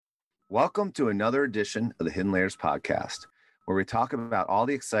Welcome to another edition of the Hidden Layers podcast, where we talk about all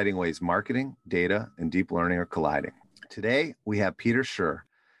the exciting ways marketing, data, and deep learning are colliding. Today, we have Peter Scherr,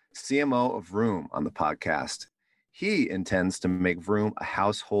 CMO of Vroom, on the podcast. He intends to make Vroom a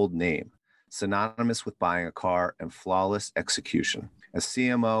household name, synonymous with buying a car and flawless execution. As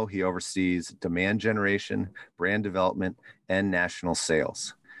CMO, he oversees demand generation, brand development, and national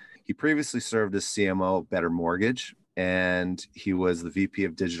sales. He previously served as CMO of Better Mortgage, and he was the VP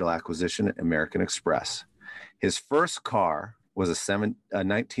of Digital Acquisition at American Express. His first car was a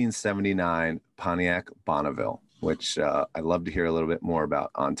 1979 Pontiac Bonneville, which I'd love to hear a little bit more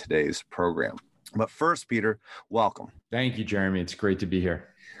about on today's program. But first, Peter, welcome. Thank you, Jeremy. It's great to be here.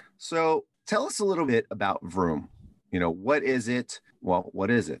 So tell us a little bit about Vroom. What is it? Well, what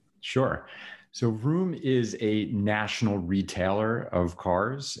is it? Sure. So Vroom is a national retailer of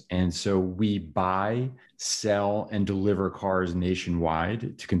cars. And so we buy, sell, and deliver cars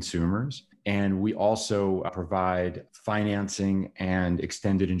nationwide to consumers. And we also provide financing and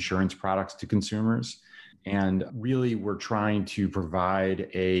extended insurance products to consumers. And really, we're trying to provide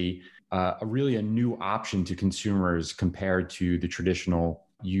a new option to consumers compared to the traditional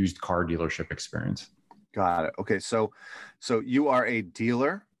used car dealership experience. Got it. Okay. So you are a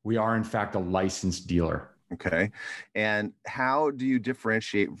dealer? We are, in fact, a licensed dealer. Okay. And how do you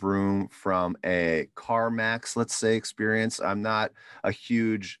differentiate Vroom from a CarMax, let's say, experience? I'm not a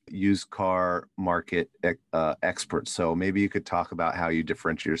huge used car market expert, so maybe you could talk about how you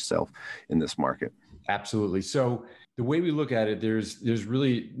differentiate yourself in this market. Absolutely. So the way we look at it, there's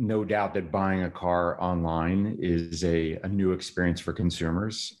really no doubt that buying a car online is a new experience for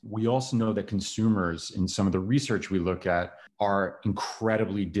consumers. We also know that consumers, in some of the research we look at, are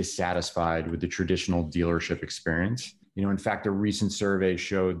incredibly dissatisfied with the traditional dealership experience. In fact, a recent survey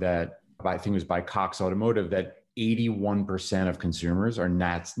showed that, I think it was by Cox Automotive, that 81% of consumers are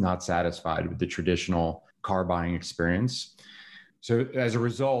not satisfied with the traditional car buying experience. So as a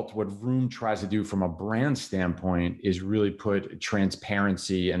result, what Vroom tries to do from a brand standpoint is really put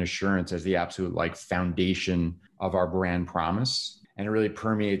transparency and assurance as the absolute foundation of our brand promise. And it really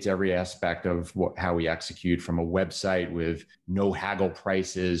permeates every aspect of how we execute, from a website with no haggle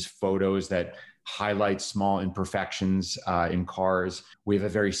prices, photos that highlight small imperfections in cars. We have a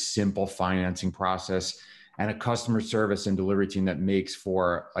very simple financing process and a customer service and delivery team that makes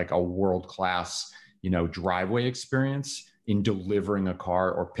for a world-class, driveway experience in delivering a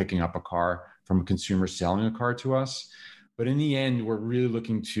car or picking up a car from a consumer selling a car to us. But in the end, we're really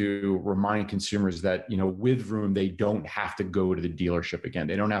looking to remind consumers that, with Vroom, they don't have to go to the dealership again.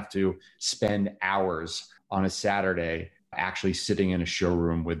 They don't have to spend hours on a Saturday actually sitting in a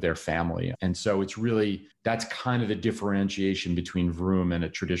showroom with their family. And so that's kind of the differentiation between Vroom and a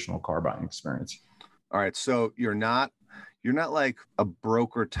traditional car buying experience. All right. So you're not like a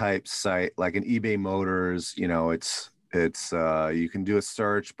broker type site, like an eBay Motors, it's you can do a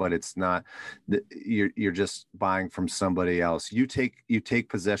search, but it's not, you're just buying from somebody else. You take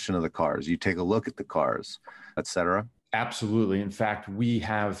possession of the cars, you take a look at the cars, et cetera. Absolutely. In fact, we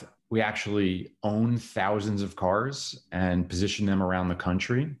actually own thousands of cars and position them around the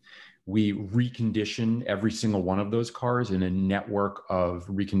country. We recondition every single one of those cars in a network of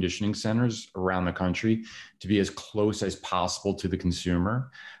reconditioning centers around the country to be as close as possible to the consumer.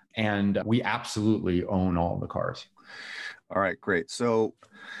 And we absolutely own all the cars. All right, great. So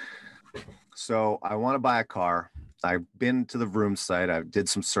I want to buy a car. I've been to the Vroom site. I did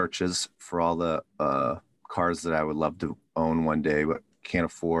some searches for all the cars that I would love to own one day, but can't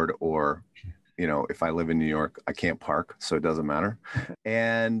afford, or, if I live in New York, I can't park, so it doesn't matter.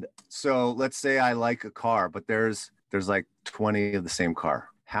 And so let's say I like a car, but there's like 20 of the same car.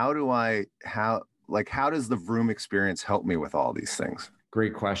 How does the Vroom experience help me with all these things?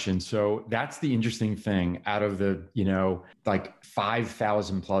 Great question. So that's the interesting thing. Out of the,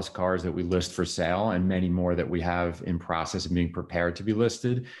 5,000 plus cars that we list for sale and many more that we have in process of being prepared to be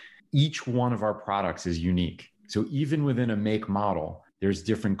listed, each one of our products is unique. So even within a make model, there's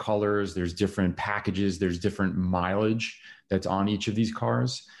different colors, there's different packages, there's different mileage that's on each of these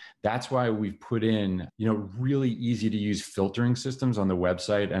cars. That's why we've put in, really easy to use filtering systems on the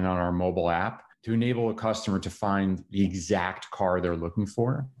website and on our mobile app to enable a customer to find the exact car they're looking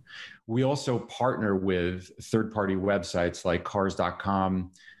for. We also partner with third-party websites like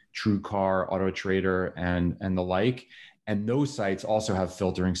cars.com, TrueCar, AutoTrader, and the like. And those sites also have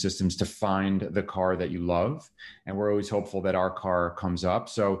filtering systems to find the car that you love. And we're always hopeful that our car comes up.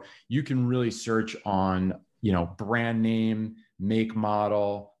 So you can really search on, brand name, make,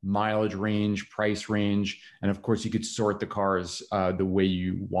 model, mileage range, price range. And of course, you could sort the cars the way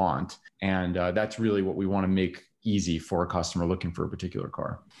you want. And that's really what we want to make easy for a customer looking for a particular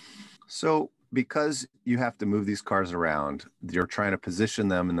car. So, because you have to move these cars around, you're trying to position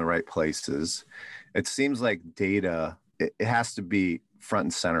them in the right places. It seems like data, it has to be front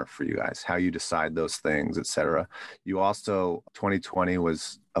and center for you guys, how you decide those things, et cetera. You also, 2020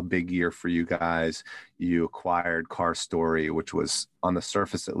 was a big year for you guys. You acquired Car Story, which was on the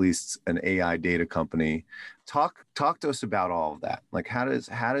surface, at least, an AI data company. Talk to us about all of that. Like, how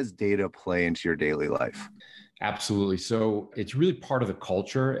does data play into your daily life? Absolutely. So it's really part of the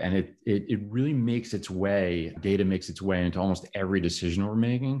culture, and it really makes its way, data makes its way into almost every decision we're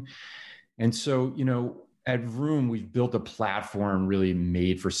making. And so, at Vroom, we've built a platform really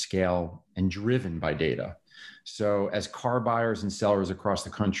made for scale and driven by data. So as car buyers and sellers across the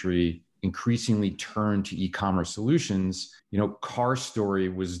country increasingly turn to e-commerce solutions, Car Story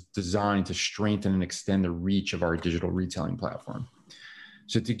was designed to strengthen and extend the reach of our digital retailing platform.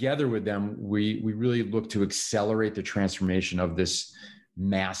 So together with them, we really look to accelerate the transformation of this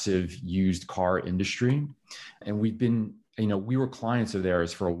massive used car industry. And we've been, we were clients of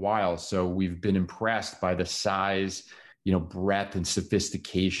theirs for a while. So we've been impressed by the size, breadth and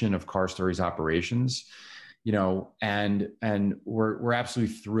sophistication of Car Story's operations, and we're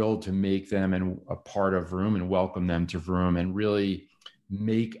absolutely thrilled to make them and a part of Vroom and welcome them to Vroom and really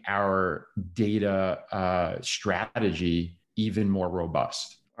make our data strategy even more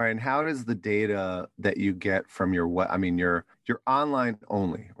robust. All right. And how does the data that you get from your you're online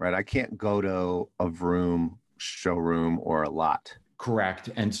only, right? I can't go to a Vroom showroom or a lot. Correct.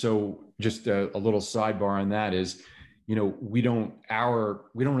 And so just a little sidebar on that is, we don't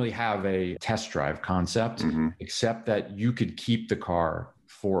really have a test drive concept, except that you could keep the car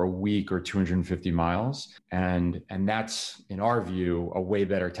for a week or 250 miles. And that's, in our view, a way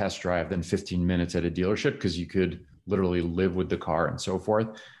better test drive than 15 minutes at a dealership, because you could literally live with the car and so forth.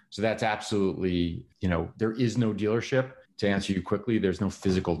 So that's absolutely, there is no dealership. To answer you quickly, there's no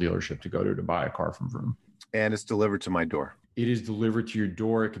physical dealership to go to buy a car from Vroom. And it's delivered to my door. It is delivered to your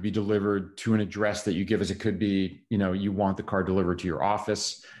door. It could be delivered to an address that you give us. It could be, you want the car delivered to your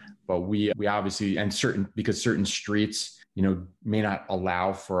office. But we obviously, and because certain streets, may not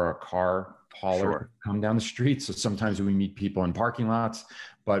allow for a car hauler to come down the street. So sometimes we meet people in parking lots.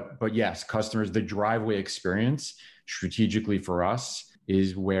 But yes, customers, the driveway experience strategically for us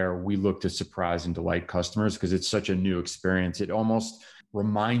is where we look to surprise and delight customers, because it's such a new experience. It almost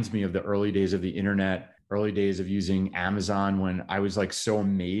reminds me of the early days of the internet, early days of using Amazon, when I was like so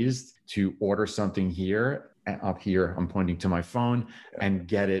amazed to order something here, and up here, I'm pointing to my phone, and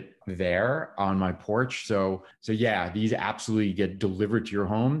get it there on my porch. So yeah, these absolutely get delivered to your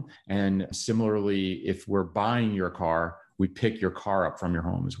home. And similarly, if we're buying your car, we pick your car up from your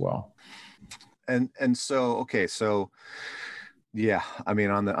home as well. And so, okay. So yeah, I mean,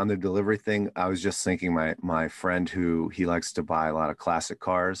 on the delivery thing, I was just thinking my friend who he likes to buy a lot of classic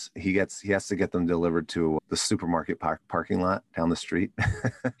cars. He has to get them delivered to the supermarket parking lot down the street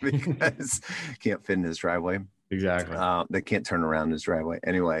because he can't fit in his driveway. Exactly. They can't turn around in his driveway.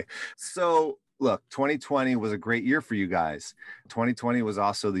 Anyway, so look, 2020 was a great year for you guys. 2020 was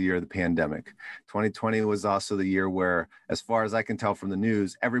also the year of the pandemic. 2020 was also the year where, as far as I can tell from the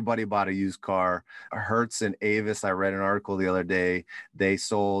news, everybody bought a used car. Hertz and Avis, I read an article the other day, they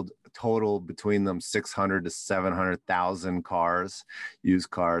sold total between them 600 to 700,000 cars, used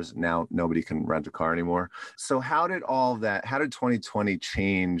cars. Now nobody can rent a car anymore. So how did 2020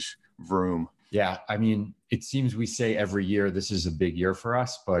 change Vroom? Yeah, I mean, it seems we say every year this is a big year for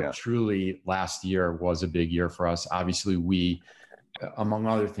us, but truly last year was a big year for us. Obviously, we, among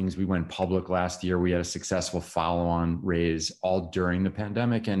other things, we went public last year. We had a successful follow-on raise all during the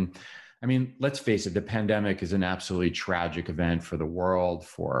pandemic. And I mean, let's face it, the pandemic is an absolutely tragic event for the world,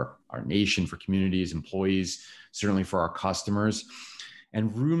 for our nation, for communities, employees, certainly for our customers.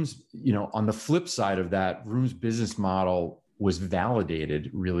 And Vroom's, on the flip side of that, Vroom's business model was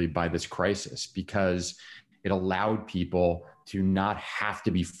validated really by this crisis, because it allowed people to not have to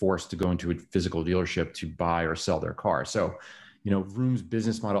be forced to go into a physical dealership to buy or sell their car. So, Vroom's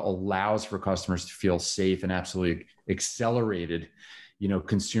business model allows for customers to feel safe and absolutely accelerated,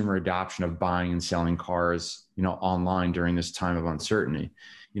 consumer adoption of buying and selling cars, online during this time of uncertainty.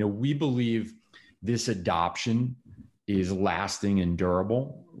 We believe this adoption is lasting and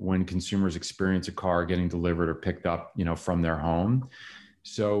durable when consumers experience a car getting delivered or picked up, from their home.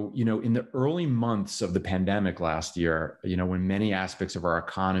 So, in the early months of the pandemic last year, when many aspects of our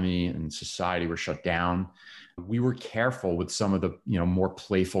economy and society were shut down, we were careful with some of the, more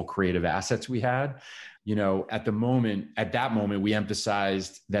playful, creative assets we had. At that moment, we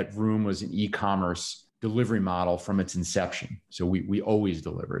emphasized that Vroom was an e-commerce delivery model from its inception. So we always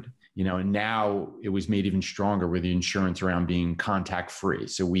delivered. and now it was made even stronger with the insurance around being contact free.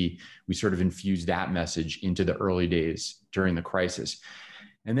 So we sort of infused that message into the early days during the crisis.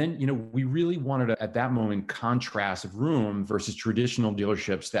 And then, we really wanted to, at that moment, contrast Vroom versus traditional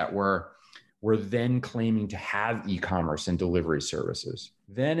dealerships that were then claiming to have e-commerce and delivery services.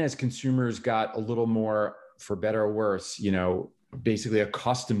 Then as consumers got a little more, for better or worse, basically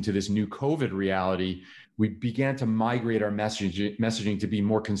accustomed to this new COVID reality, we began to migrate our messaging to be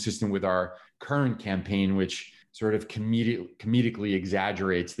more consistent with our current campaign, which sort of comedically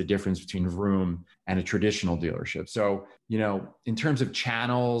exaggerates the difference between Vroom and a traditional dealership. So, in terms of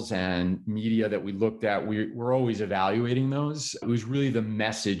channels and media that we looked at, we're always evaluating those. It was really the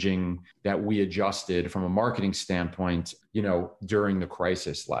messaging that we adjusted from a marketing standpoint, during the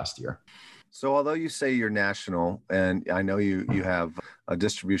crisis last year. So although you say you're national, and I know you have a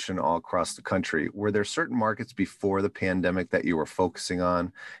distribution all across the country, were there certain markets before the pandemic that you were focusing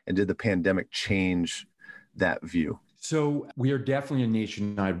on? And did the pandemic change that view? So we are definitely a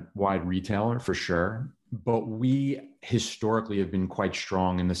nationwide retailer for sure, but we historically have been quite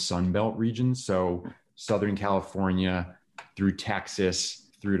strong in the Sun Belt region. So Southern California through Texas,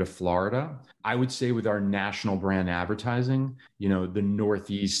 through to Florida. I would say with our national brand advertising, the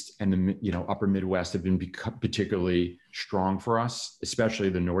Northeast and the upper Midwest have been particularly strong for us, especially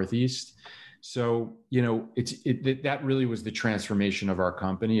the Northeast. So, that really was the transformation of our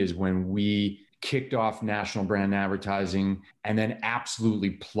company, is when we kicked off national brand advertising and then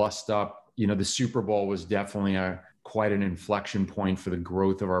absolutely plussed up. The Super Bowl was definitely quite an inflection point for the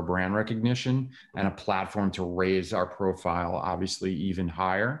growth of our brand recognition and a platform to raise our profile, obviously, even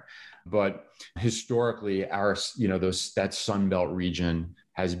higher. But historically, that Sun Belt region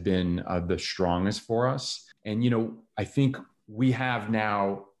has been the strongest for us. And, I think we have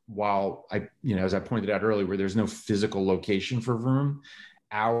now, while as I pointed out earlier, where there's no physical location for Vroom,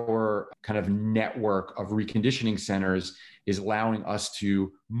 our kind of network of reconditioning centers is allowing us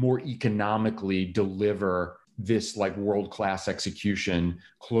to more economically deliver this like world-class execution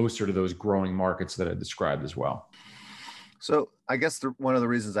closer to those growing markets that I described as well. So I guess one of the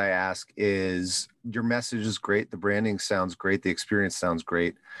reasons I ask is your message is great. The branding sounds great. The experience sounds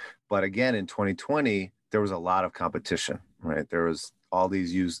great. But again, in 2020, there was a lot of competition, right? There was all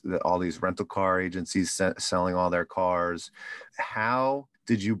these rental car agencies selling all their cars. How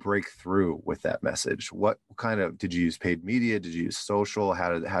did you break through with that message? What kind of, did you use paid media? Did you use social?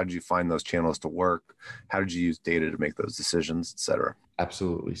 How did you find those channels to work? How did you use data to make those decisions, et cetera?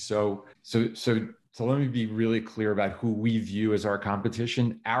 Absolutely. So let me be really clear about who we view as our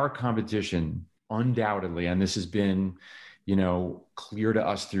competition. Our competition, undoubtedly, and this has been, clear to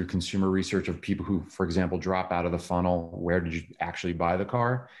us through consumer research of people who, for example, drop out of the funnel. Where did you actually buy the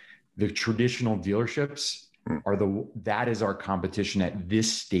car? The traditional dealerships that is our competition at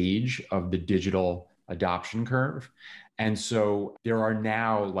this stage of the digital adoption curve. And so there are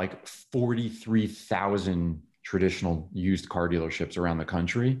now like 43,000 traditional used car dealerships around the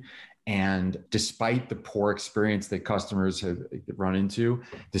country. And despite the poor experience that customers have run into,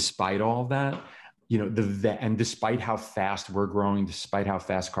 despite all of that, and despite how fast we're growing, despite how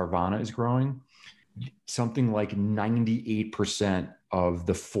fast Carvana is growing, something like 98% of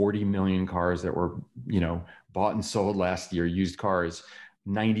the 40 million cars that were, bought and sold last year, used cars,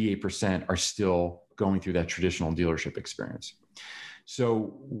 98% are still going through that traditional dealership experience.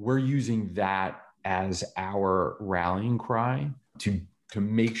 So we're using that as our rallying cry to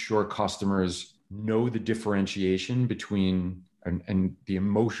make sure customers know the differentiation between and the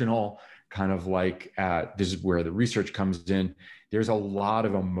emotional kind of like, this is where the research comes in. There's a lot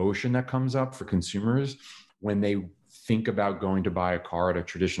of emotion that comes up for consumers when they think about going to buy a car at a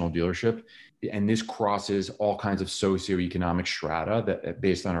traditional dealership. And this crosses all kinds of socioeconomic strata that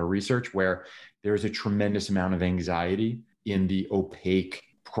based on our research, where there's a tremendous amount of anxiety in the opaque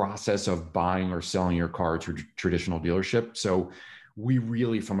process of buying or selling your car to a traditional dealership. So we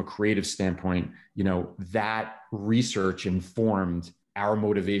really, from a creative standpoint, that research informed our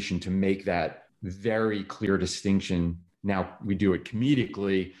motivation to make that very clear distinction. Now we do it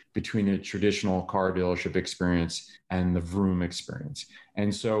comedically between a traditional car dealership experience and the Vroom experience.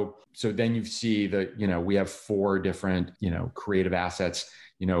 And so then you see that, we have 4 different, creative assets.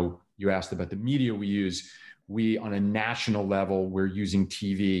 You asked about the media we use. We, on a national level, we're using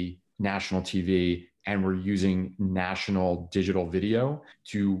TV, national TV, and we're using national digital video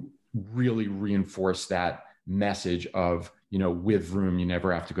to really reinforce that message of, with Vroom, you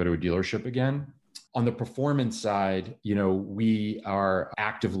never have to go to a dealership again. On the performance side, we are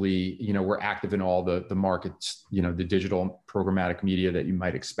actively, we're active in all the markets, the digital programmatic media that you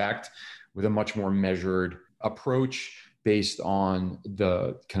might expect, with a much more measured approach. based on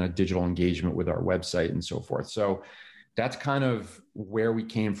the kind of digital engagement with our website and so forth. So that's kind of where we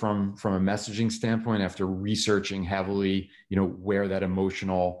came from a messaging standpoint after researching heavily, where that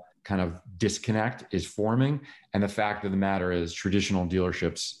emotional kind of disconnect is forming. And the fact of the matter is traditional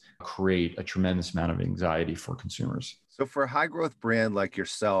dealerships create a tremendous amount of anxiety for consumers. So for a high growth brand like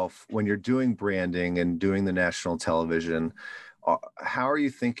yourself, when you're doing branding and doing the national television, how are you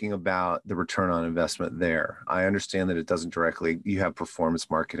thinking about the return on investment there? I understand that it doesn't directly, you have performance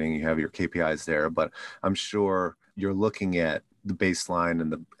marketing, you have your KPIs there, but I'm sure you're looking at the baseline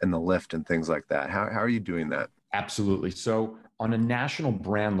and the lift and things like that. How are you doing that? Absolutely. So on a national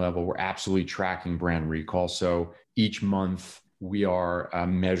brand level, we're absolutely tracking brand recall. So each month we are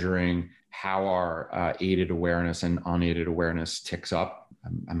measuring how our aided awareness and unaided awareness ticks up.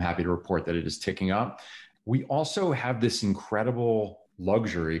 I'm happy to report that it is ticking up. We also have this incredible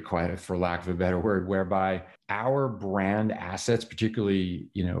luxury, quite for lack of a better word, whereby our brand assets, particularly,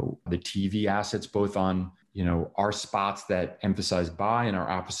 the TV assets, both on, our spots that emphasize buy and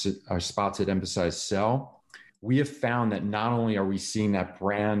our spots that emphasize sell, we have found that not only are we seeing that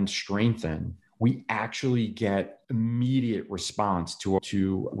brand strengthen, we actually get immediate response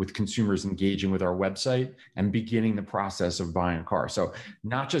to with consumers engaging with our website and beginning the process of buying a car. So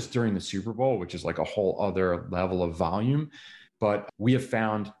not just during the Super Bowl, which is like a whole other level of volume, but we have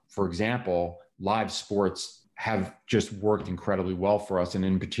found, for example, live sports have just worked incredibly well for us, and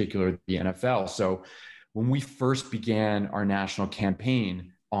in particular, the NFL. So when we first began our national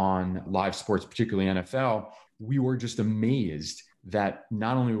campaign on live sports, particularly NFL, we were just amazed that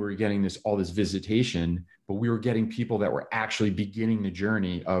not only were we getting all this visitation, but we were getting people that were actually beginning the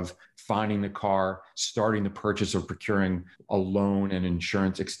journey of finding the car, starting the purchase or procuring a loan and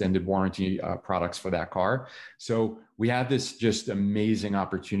insurance extended warranty products for that car. So we have this just amazing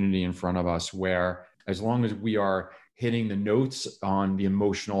opportunity in front of us where, as long as we are hitting the notes on the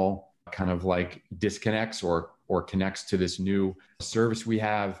emotional kind of like disconnects or connects to this new service we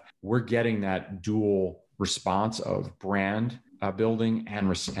have, we're getting that dual response of brand building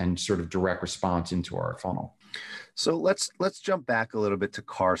and sort of direct response into our funnel. So let's jump back a little bit to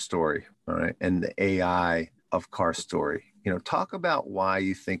Car Story, all right, and the AI of Car Story. Talk about why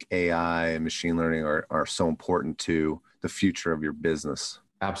you think AI and machine learning are so important to the future of your business.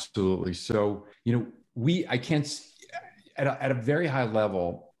 Absolutely. So, I can't, at a very high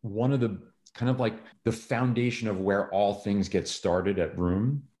level, one of the kind of like the foundation of where all things get started at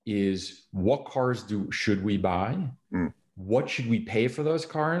Vroom is what cars should we buy? What should we pay for those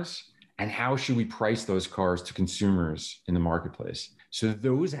cars? And how should we price those cars to consumers in the marketplace? So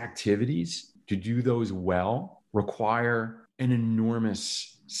those activities, to do those well, require an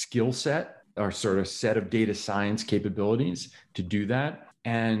enormous skill set or sort of set of data science capabilities to do that,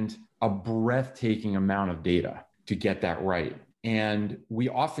 and a breathtaking amount of data to get that right. And we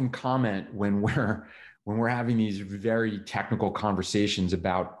often comment when we're having these very technical conversations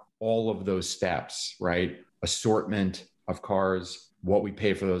about all of those steps, right? Assortment of cars, what we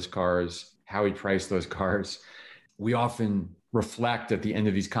pay for those cars, how we price those cars. We often reflect at the end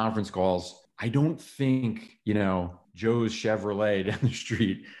of these conference calls, I don't think, Joe's Chevrolet down the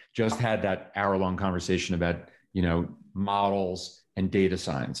street just had that hour-long conversation about, models and data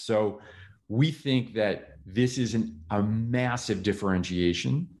science. So we think that this is a massive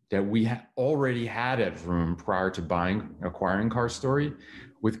differentiation that we already had at Vroom prior to acquiring Car Story.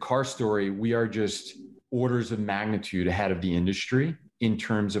 With Car Story, we are just orders of magnitude ahead of the industry in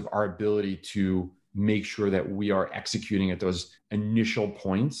terms of our ability to make sure that we are executing at those initial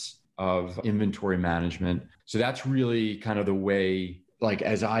points of inventory management. So that's really kind of the way, like,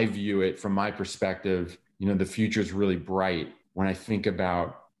 as I view it from my perspective, the future is really bright when I think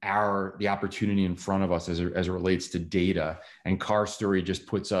about the opportunity in front of us as it relates to data, and Car Story just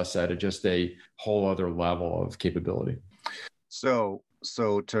puts us at just a whole other level of capability. So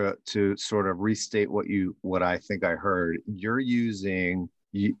to sort of restate what I think I heard, you're using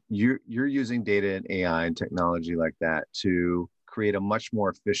data and AI and technology like that to create a much more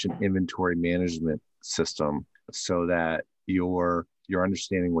efficient inventory management system, so that you're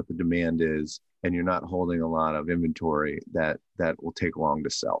understanding what the demand is, and you're not holding a lot of inventory that will take long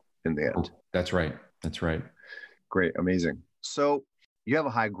to sell in the end. That's right. Great. Amazing. So you have a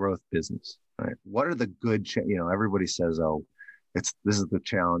high growth business, right? What are the good, everybody says, oh, this is the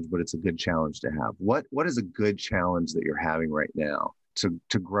challenge, but it's a good challenge to have. What is a good challenge that you're having right now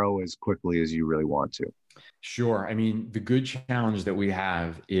to grow as quickly as you really want to? Sure. I mean, the good challenge that we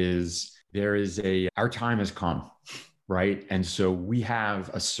have is our time has come, right? And so we have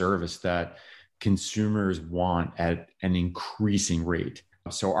a service that consumers want at an increasing rate.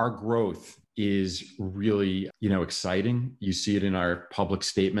 So our growth is really, exciting. You see it in our public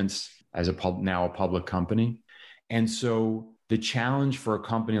statements as now a public company. And so the challenge for a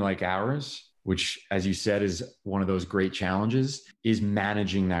company like ours, which, as you said, is one of those great challenges, is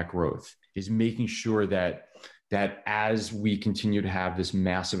managing that growth, is making sure that as we continue to have this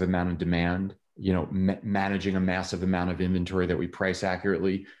massive amount of demand, managing a massive amount of inventory that we price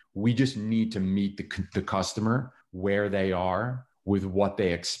accurately, we just need to meet the customer where they are with what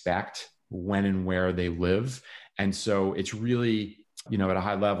they expect, when and where they live. And so it's really, at a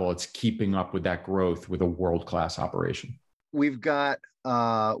high level, it's keeping up with that growth with a world-class operation. We've got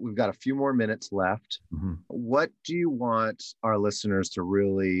a few more minutes left. Mm-hmm. What do you want our listeners to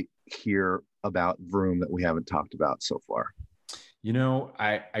really hear about Vroom that we haven't talked about so far?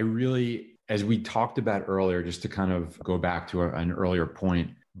 I really, as we talked about earlier, just to kind of go back to an earlier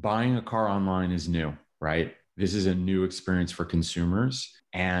point, buying a car online is new, right? This is a new experience for consumers,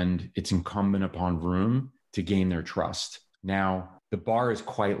 and it's incumbent upon Vroom to gain their trust. Now, the bar is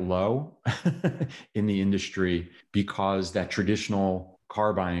quite low in the industry because that traditional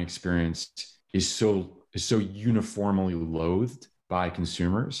car buying experience is so uniformly loathed by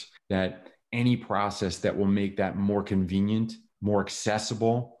consumers that any process that will make that more convenient, more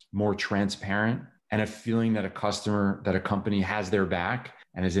accessible, more transparent, and a feeling that a company has their back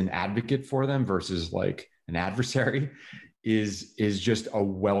and is an advocate for them versus like an adversary is just a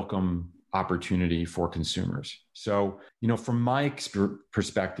welcome opportunity for consumers. So, from my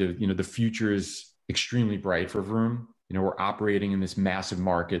perspective, the future is extremely bright for Vroom. We're operating in this massive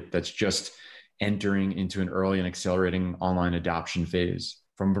market that's just entering into an early and accelerating online adoption phase.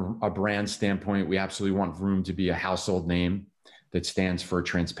 From a brand standpoint, we absolutely want Vroom to be a household name that stands for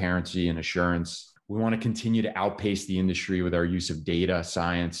transparency and assurance. We want to continue to outpace the industry with our use of data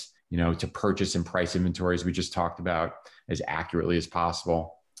science, to purchase and price inventories we just talked about as accurately as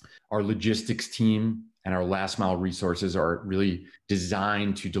possible. Our logistics team and our last mile resources are really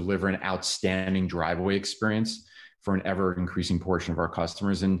designed to deliver an outstanding drive-away experience for an ever increasing portion of our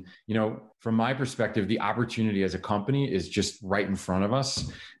customers. And, from my perspective, the opportunity as a company is just right in front of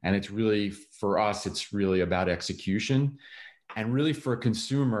us. And it's really, for us, it's really about execution. And really for a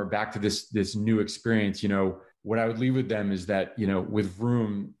consumer, back to this new experience, what I would leave with them is that, with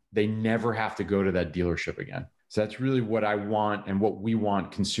Vroom, they never have to go to that dealership again. So that's really what I want and what we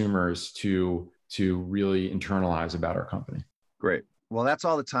want consumers to really internalize about our company. Great. Well, that's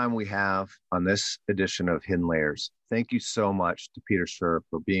all the time we have on this edition of Hidden Layers. Thank you so much to Peter Scherr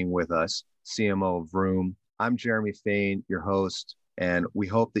for being with us, CMO of Vroom. I'm Jeremy Fain, your host, and we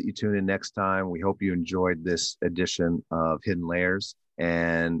hope that you tune in next time. We hope you enjoyed this edition of Hidden Layers,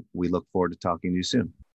 and we look forward to talking to you soon.